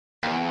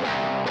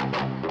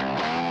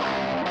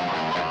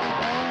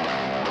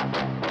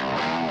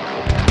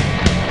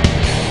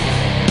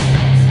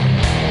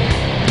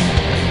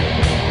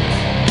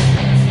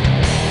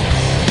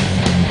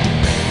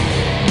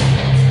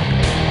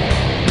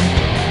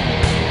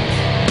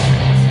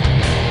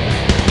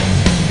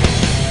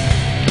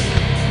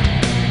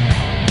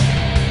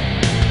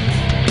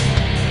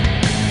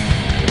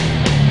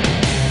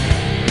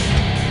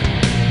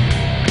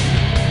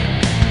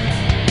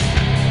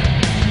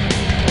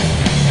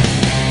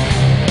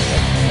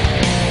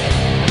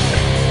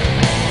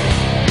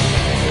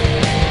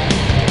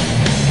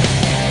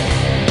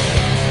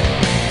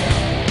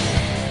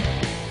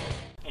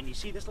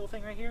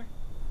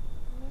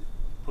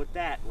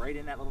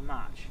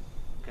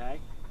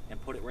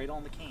put it right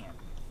on the can.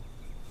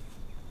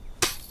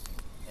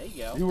 There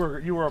you go.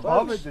 You were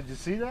above it. Did you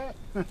see that?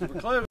 You were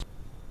close.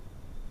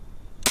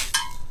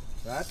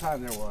 That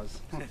time there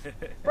was.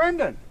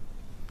 Brendan.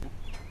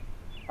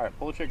 All right,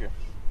 pull the trigger.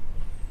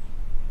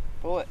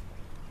 Pull it.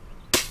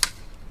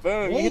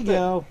 Boom. There you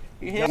go.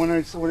 When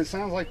it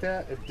sounds like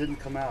that, it didn't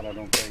come out. I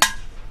don't think.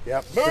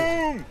 Yep.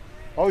 Boom.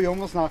 Oh, you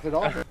almost knocked it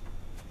off. You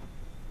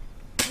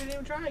didn't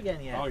even try again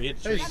yet. Oh, you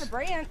hit the Hey, tree. Got a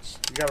branch.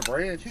 You got a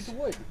branch. Shoot the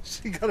wood.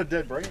 She got a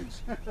dead branch.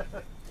 Look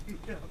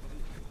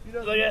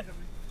at it.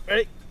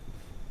 Ready?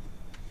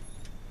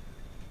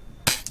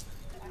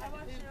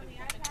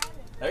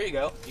 There you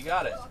go. You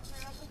got it.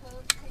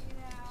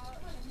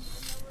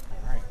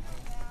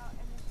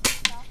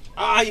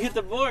 Ah, you hit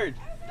the board.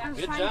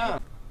 Good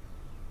job.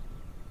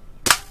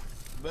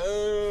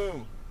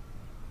 Boom.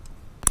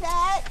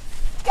 Set,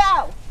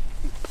 go.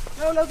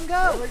 Go, Logan,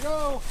 go. There we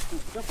go.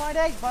 Go find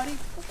eggs, buddy.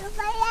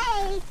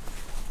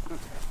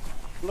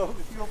 Logan,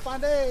 you gonna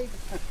find eggs.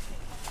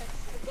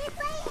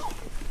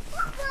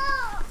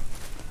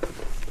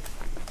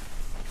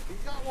 You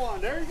got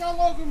one. There you go,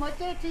 Logan. Right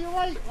there to your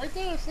right. Right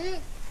there. See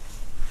it?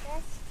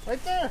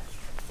 Right there.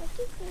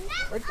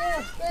 Right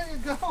there. There you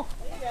go.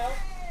 There you go.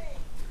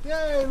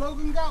 Yay,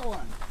 Logan got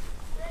one.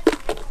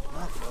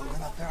 Look,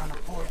 Logan, up there on the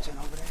porch and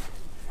over there.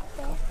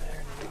 Over there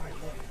in the yard,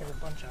 look, there's a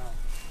bunch of them.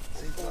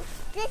 See, look.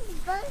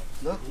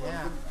 Look,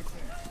 yeah.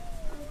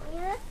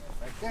 Logan,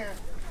 right there.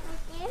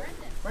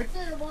 Right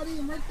there, buddy.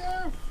 And right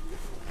there.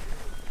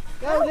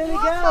 Go, Lily,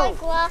 go.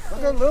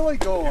 Look at Lily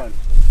going.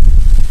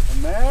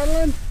 And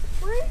Madeline.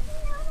 Where's the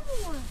other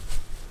one?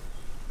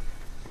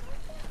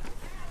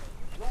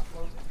 Look,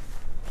 Logan.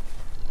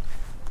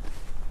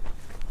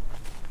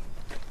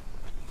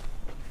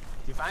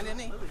 Did you find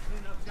any?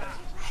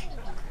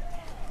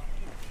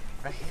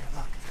 Right here,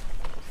 look.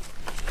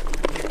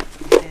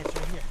 Here, it's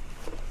right here.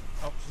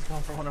 Oh, she's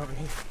going for one over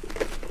here.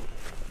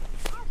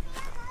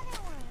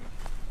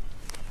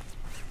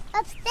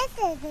 This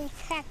is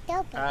cracked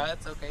open.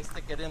 That's okay.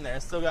 Stick it in there.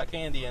 It's still got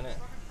candy in it.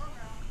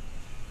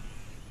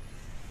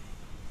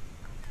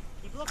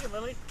 Keep looking,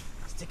 Lily.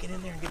 Stick it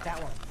in there and get that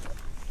one.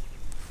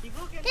 Keep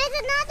looking. There's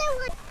another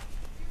one.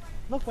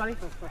 Look, buddy.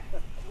 Look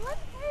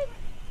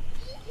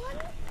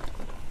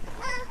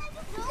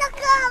You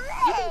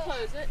can over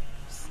close it.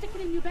 Stick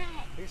it in your bag.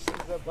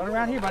 Run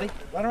around here, buddy.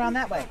 Run around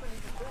that way.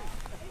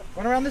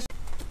 Run around this.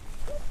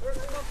 There's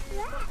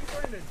Monkey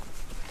Brendan.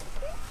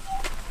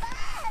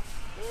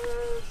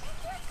 There's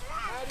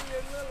Addie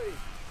and Lily.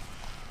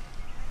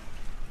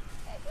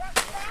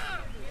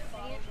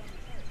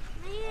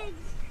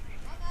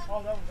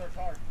 Oh, that was our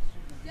target.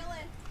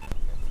 Dylan.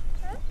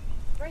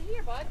 Right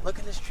here, bud. Look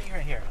at this tree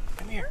right here.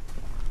 Come here.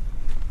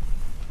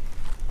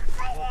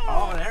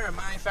 Oh, there.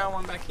 I found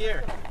one back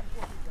here.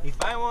 You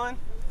find one?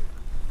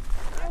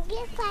 I'll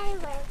get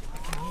fireworks.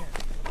 Come here.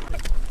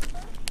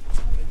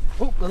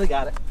 Oh, Lily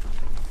got it.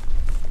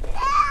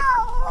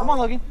 No! Come on,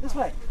 Logan. This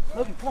way.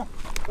 Logan, come on.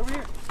 Over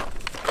here.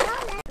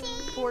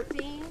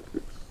 14,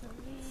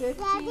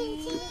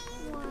 15,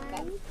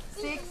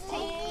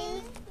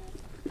 16,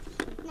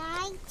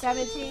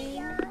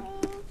 17,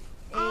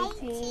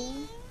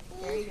 18.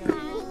 There you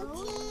go.